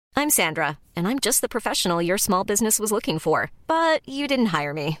I'm Sandra, and I'm just the professional your small business was looking for. But you didn't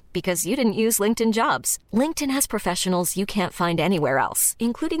hire me because you didn't use LinkedIn Jobs. LinkedIn has professionals you can't find anywhere else,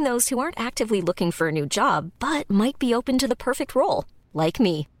 including those who aren't actively looking for a new job, but might be open to the perfect role, like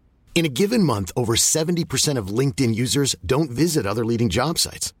me. In a given month, over 70% of LinkedIn users don't visit other leading job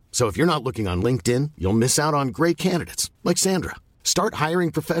sites. So if you're not looking on LinkedIn, you'll miss out on great candidates like Sandra. Start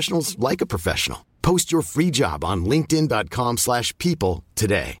hiring professionals like a professional. Post your free job on linkedin.com/people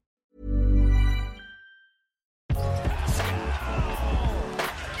today.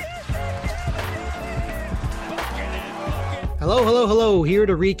 Hello. Here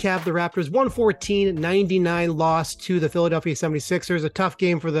to recap the Raptors' 114-99 loss to the Philadelphia 76ers. A tough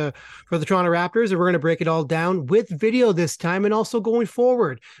game for the Toronto Raptors, and we're going to break it all down with video this time and also going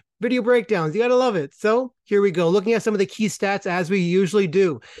forward. Video breakdowns, you got to love it. So here we go. Looking at some of the key stats as we usually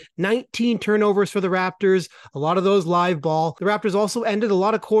do. 19 turnovers for the Raptors, a lot of those live ball. The Raptors also ended a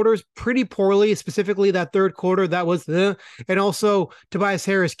lot of quarters pretty poorly, specifically that third quarter. That was and also Tobias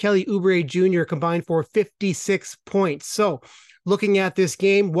Harris, Kelly Oubre Jr. combined for 56 points. So looking at this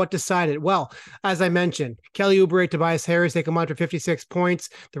game, what decided? Well, as I mentioned, Kelly Oubre, Tobias Harris, they combined for 56 points.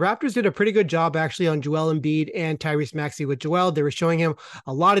 The Raptors did a pretty good job actually on Joel Embiid and Tyrese Maxey with Joel. They were showing him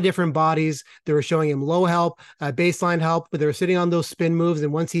a lot of different bodies. They were showing him low help, baseline help, but they were sitting on those spin moves.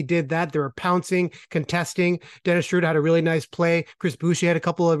 And once he did that, they were pouncing, contesting. Dennis Schroder had a really nice play. Chris Boucher had a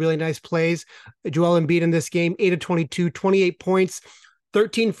couple of really nice plays. Joel Embiid in this game, 8 of 22, 28 points,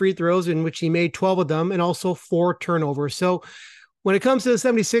 13 free throws in which he made 12 of them, and also 4 turnovers. So when it comes to the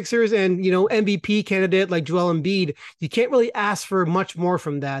 76ers and, MVP candidate like Joel Embiid, you can't really ask for much more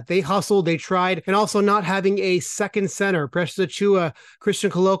from that. They hustled, they tried, and also not having a second center, Precious Achiuwa,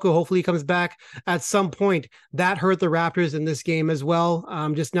 Christian Koloko, hopefully he comes back at some point. That hurt the Raptors in this game as well.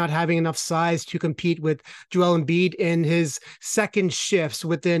 Just not having enough size to compete with Joel Embiid in his second shifts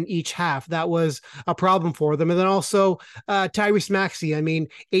within each half. That was a problem for them. And then also Tyrese Maxey,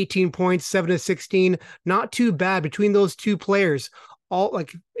 18 points, 7 to 16, not too bad between those two players. All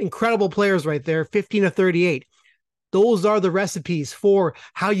like incredible players right there, 15 to 38. Those are the recipes for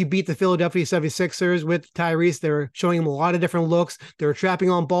how you beat the Philadelphia 76ers with Tyrese. They were showing him a lot of different looks. They were trapping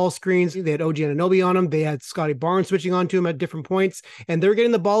on ball screens. They had OG Anunoby on him. They had Scotty Barnes switching on to him at different points, and they were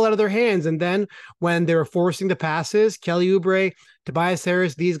getting the ball out of their hands. And then when they were forcing the passes, Kelly Oubre, Tobias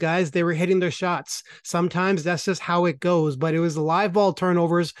Harris, these guys, they were hitting their shots. Sometimes that's just how it goes, but it was the live ball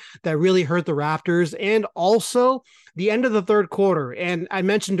turnovers that really hurt the Raptors, and also the end of the third quarter. And I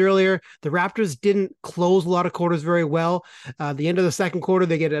mentioned earlier, the Raptors didn't close a lot of quarters very well. The end of the second quarter,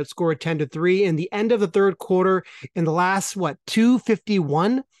 they get outscored 10-3. In the end of the third quarter, in the last,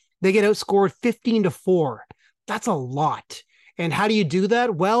 2:51, they get outscored 15-4. That's a lot. And how do you do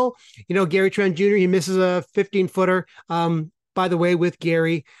that? Well, Gary Trent Jr., he misses a 15-footer. By the way, with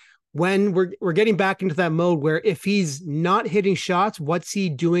Gary, when we're getting back into that mode where if he's not hitting shots, what's he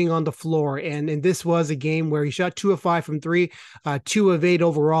doing on the floor? And this was a game where he shot 2 of 5 from 3, 2 of 8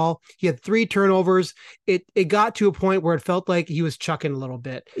 overall. He had 3 turnovers. It got to a point where it felt like he was chucking a little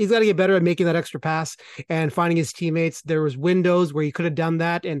bit. He's got to get better at making that extra pass and finding his teammates. There was windows where he could have done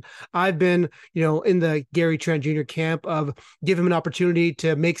that. And I've been, in the Gary Trent Jr. camp of give him an opportunity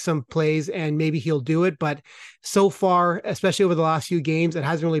to make some plays and maybe he'll do it. But so far, especially over the last few games, it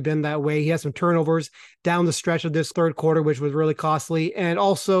hasn't really been that way. He has some turnovers down the stretch of this third quarter, which was really costly. And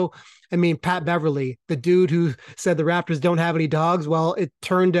also, Pat Beverly, the dude who said the Raptors don't have any dogs. Well, it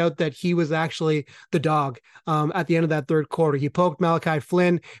turned out that he was actually the dog at the end of that third quarter. He poked Malachi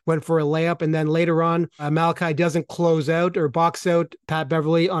Flynn, went for a layup, and then later on, Malachi doesn't close out or box out Pat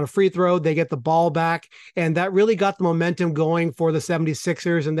Beverly on a free throw. They get the ball back, and that really got the momentum going for the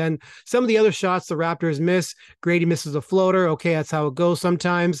 76ers. And then some of the other shots the Raptors miss. Grady misses a floater. Okay, that's how it goes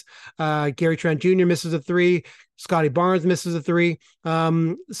sometimes. Gary Trent Jr. misses a 3. Scotty Barnes misses a 3.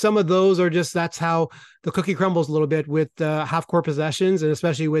 Some of those are just, that's how the cookie crumbles a little bit with half-court possessions, and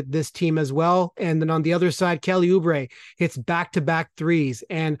especially with this team as well. And then on the other side, Kelly Oubre hits back-to-back threes,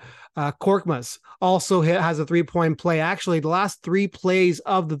 and Korkmaz also has a 3-point play. Actually, the last 3 plays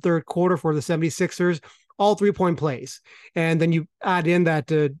of the third quarter for the 76ers, all 3-point plays. And then you add in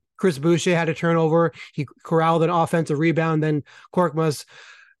that Chris Boucher had a turnover. He corralled an offensive rebound. Then Korkmaz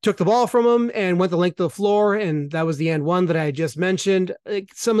took the ball from him and went the length of the floor, and that was the end one that I just mentioned.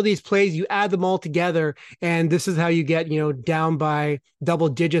 Some of these plays, you add them all together, and this is how you get, down by double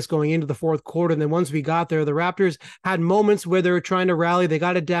digits going into the fourth quarter. And then once we got there, the Raptors had moments where they were trying to rally. They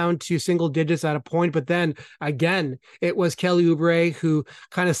got it down to single digits at a point, but then again, it was Kelly Oubre who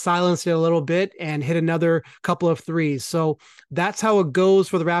kind of silenced it a little bit and hit another couple of threes. So that's how it goes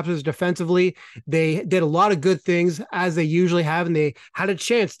for the Raptors defensively. They did a lot of good things, as they usually have, and they had a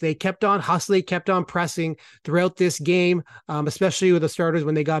chance Nuggets, they kept on hustling, kept on pressing throughout this game, especially with the starters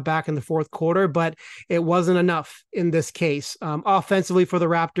when they got back in the fourth quarter, but it wasn't enough in this case. Offensively for the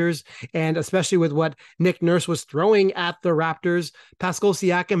Raptors, and especially with what Nick Nurse was throwing at the Raptors, Pascal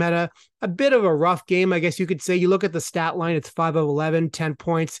Siakam had a bit of a rough game, I guess you could say. You look at the stat line, it's 5 of 11, 10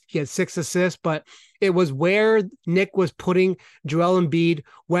 points. He had 6 assists, but it was where Nick was putting Joel Embiid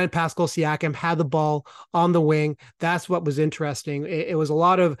when Pascal Siakam had the ball on the wing. That's what was interesting. It was a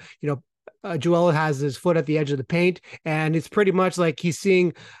lot of, Joel has his foot at the edge of the paint, and it's pretty much like he's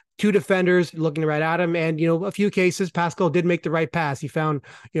seeing two defenders looking right at him. And, a few cases, Pascal did make the right pass. He found,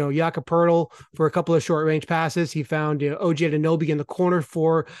 Jakob Poeltl for a couple of short range passes. He found OG Anunoby in the corner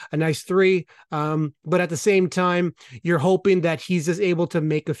for a nice 3. But at the same time, you're hoping that he's just able to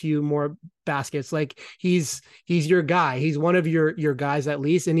make a few more baskets. Like he's your guy. He's one of your guys at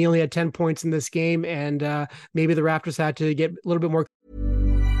least. And he only had 10 points in this game. And maybe the Raptors had to get a little bit more.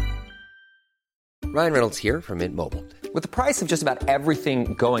 Ryan Reynolds here from Mint Mobile. With the price of just about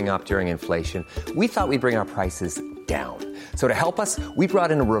everything going up during inflation, we thought we'd bring our prices down. So to help us, we brought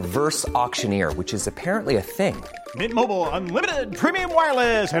in a reverse auctioneer, which is apparently a thing. Mint Mobile Unlimited Premium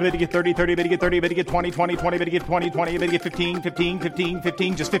Wireless. How to get 30, 30, bit to get 30, bit to get 20, 20, 20, bit to get 20, 20, bit to get 15, 15, 15,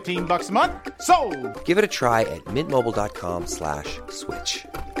 15, just $15 a month? Sold! Give it a try at mintmobile.com/switch.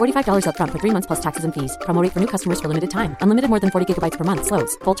 $45 up front for 3 months plus taxes and fees. Promo rate for new customers for limited time. Unlimited more than 40 gigabytes per month.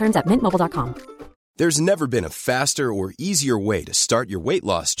 Slows full terms at mintmobile.com. There's never been a faster or easier way to start your weight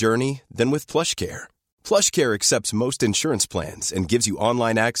loss journey than with PlushCare. PlushCare accepts most insurance plans and gives you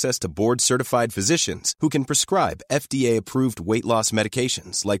online access to board-certified physicians who can prescribe FDA-approved weight loss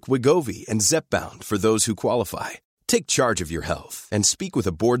medications like Wegovy and Zepbound for those who qualify. Take charge of your health and speak with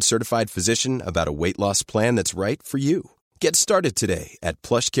a board-certified physician about a weight loss plan that's right for you. Get started today at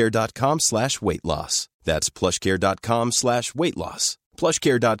plushcare.com/weight loss. That's plushcare.com/weight loss.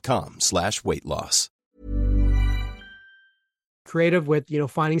 plushcare.com/weight loss. Creative with,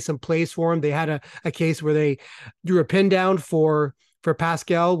 finding some plays for him. They had a case where they drew a pin down for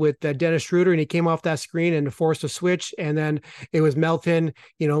Pascal with Dennis Schroder, and he came off that screen and forced a switch. And then it was Melton,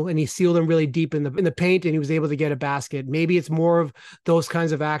 and he sealed him really deep in the paint, and he was able to get a basket. Maybe it's more of those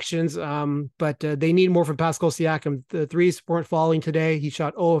kinds of actions, but they need more from Pascal Siakam. The threes weren't falling today. He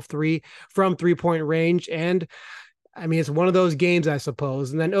shot 0 of 3 from 3-point range, and it's one of those games, I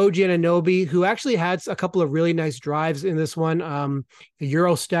suppose. And then OG Anunoby, who actually had a couple of really nice drives in this one, a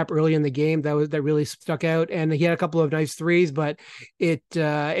Euro step early in the game that really stuck out. And he had a couple of nice threes, but it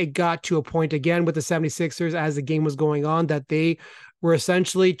got to a point again with the 76ers as the game was going on that they were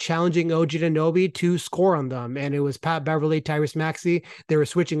essentially challenging OG Anunoby to score on them. And it was Pat Beverly, Tyrese Maxey. They were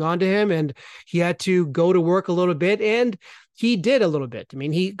switching on to him, and he had to go to work a little bit. And he did a little bit.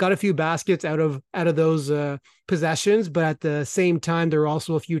 He got a few baskets out of those possessions, but at the same time, there were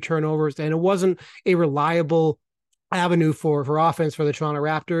also a few turnovers, and it wasn't a reliable avenue for offense for the Toronto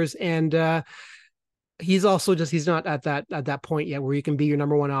Raptors. And he's not at that point yet where he can be your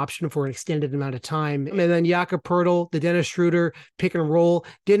number one option for an extended amount of time. And then Jakob Poeltl, the Dennis Schroder pick and roll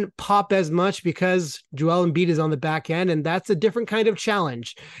didn't pop as much because Joel Embiid is on the back end, and that's a different kind of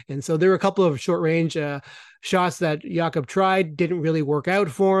challenge. And so there were a couple of short range shots that Jakob tried, didn't really work out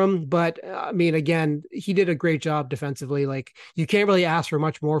for him. But again, he did a great job defensively. Like, you can't really ask for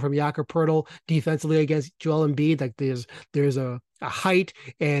much more from Jakob Poeltl defensively against Joel Embiid. Like, there's a height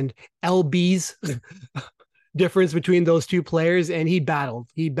and lbs difference between those two players, and he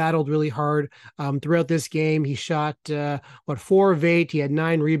battled really hard throughout this game. He shot 4 of 8. He had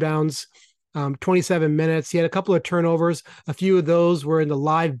 9 rebounds, 27 minutes. He had a couple of turnovers. A few of those were in the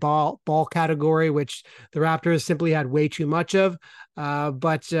live ball category, which the Raptors simply had way too much of.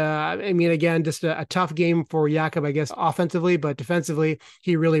 But again, just a tough game for Jakob, I guess, offensively, but defensively,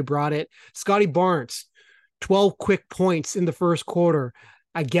 he really brought it. Scotty Barnes, 12 quick points in the first quarter.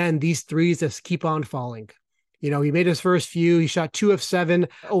 Again, these threes just keep on falling. He made his first few. He shot 2 of 7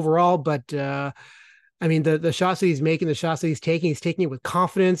 overall, but the shots that he's making, the shots that he's taking it with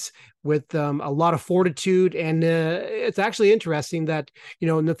confidence, with a lot of fortitude. And it's actually interesting that,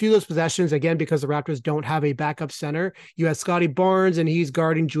 in a few of those possessions, again, because the Raptors don't have a backup center, you have Scotty Barnes, and he's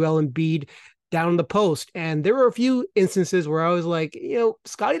guarding Joel Embiid down the post. And there were a few instances where I was like,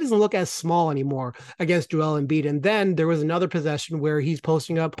 Scotty doesn't look as small anymore against Joel Embiid. And then there was another possession where he's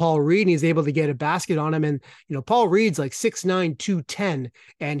posting up Paul Reed, and he's able to get a basket on him. And, Paul Reed's like 6'9", 210,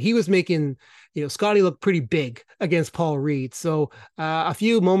 and he was making Scottie looked pretty big against Paul Reed. So a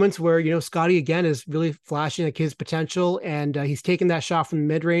few moments where, Scottie again is really flashing like his potential, and he's taken that shot from the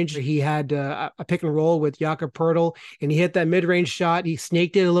mid-range. He had a pick and roll with Jakob Poeltl, and he hit that mid-range shot. He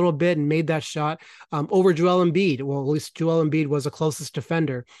snaked it a little bit and made that shot over Joel Embiid. Well, at least Joel Embiid was the closest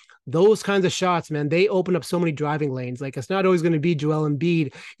defender. Those kinds of shots, man, they open up so many driving lanes. Like, it's not always going to be Joel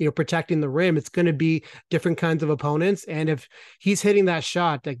Embiid, protecting the rim. It's going to be different kinds of opponents. And if he's hitting that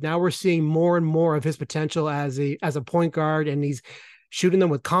shot, like, now we're seeing more and more of his potential as a point guard, and he's shooting them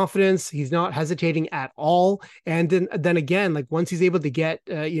with confidence. He's not hesitating at all. And then again, like, once he's able to get,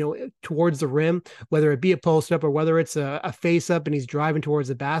 towards the rim, whether it be a post up or whether it's a face up and he's driving towards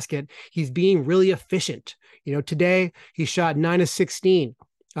the basket, he's being really efficient. Today he shot 9 of 16.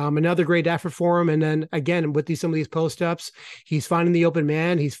 Another great effort for him. And then again, with some of these post-ups, he's finding the open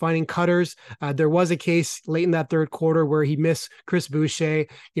man. He's finding cutters. There was a case late in that third quarter where he missed Chris Boucher,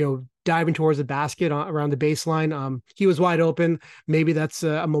 diving towards the basket around the baseline. He was wide open. Maybe that's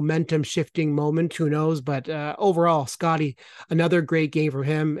a momentum shifting moment. Who knows? But overall, Scottie, another great game from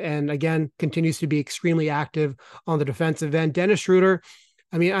him. And again, continues to be extremely active on the defensive end. Dennis Schroder,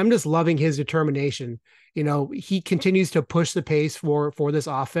 I mean, I'm just loving his determination. He continues to push the pace for this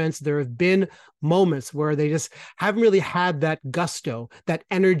offense. There have been moments where they just haven't really had that gusto, that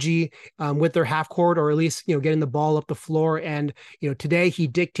energy with their half court, or at least, getting the ball up the floor. And, today he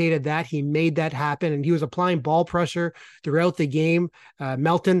dictated that. He made that happen, and he was applying ball pressure throughout the game.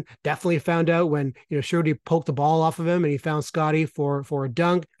 Melton definitely found out when, Schroeder poked the ball off of him, and he found Scottie for a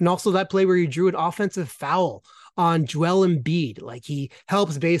dunk. And also that play where he drew an offensive foul on Joel Embiid. Like, he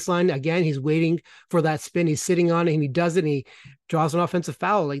helps baseline. Again, he's waiting for that spin. He's sitting on it, and he does it, and he draws an offensive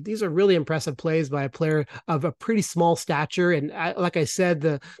foul. Like, these are really impressive plays by a player of a pretty small stature. And like I said,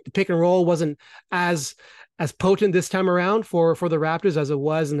 the pick and roll wasn't as potent this time around for the Raptors as it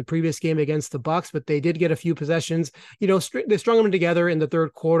was in the previous game against the Bucks, but they did get a few possessions. They strung them together in the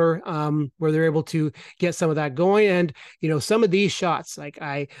third quarter, where they're able to get some of that going. And some of these shots, like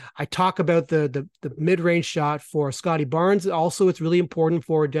I talk about the mid-range shot for Scottie Barnes. Also, it's really important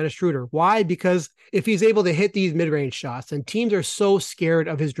for Dennis Schroder. Why? Because if he's able to hit these mid-range shots, and teams are so scared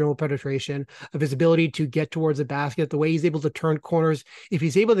of his dribble penetration, of his ability to get towards the basket, the way he's able to turn corners, if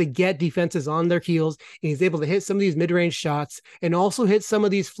he's able to get defenses on their heels, and he's able to hit some of these mid-range shots and also hit some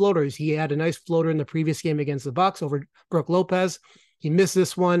of these floaters. He had a nice floater in the previous game against the Bucks over Brook Lopez. He missed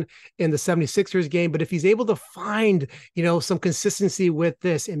this one in the 76ers game, but if he's able to find, some consistency with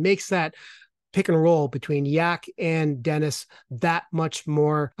this, it makes that pick and roll between Yak and Dennis that much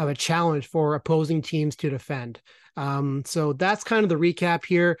more of a challenge for opposing teams to defend. So that's kind of the recap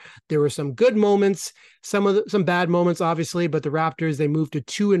here. There were some good moments, some bad moments, obviously, but the Raptors, they moved to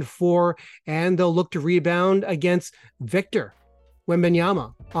 2-4, and they'll look to rebound against Victor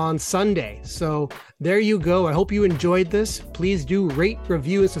Wembanyama on Sunday. So there you go. I hope you enjoyed this. Please do rate,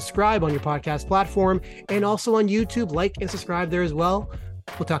 review, and subscribe on your podcast platform, and also on YouTube. Like and subscribe there as well.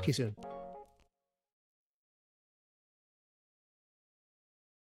 We'll talk to you soon.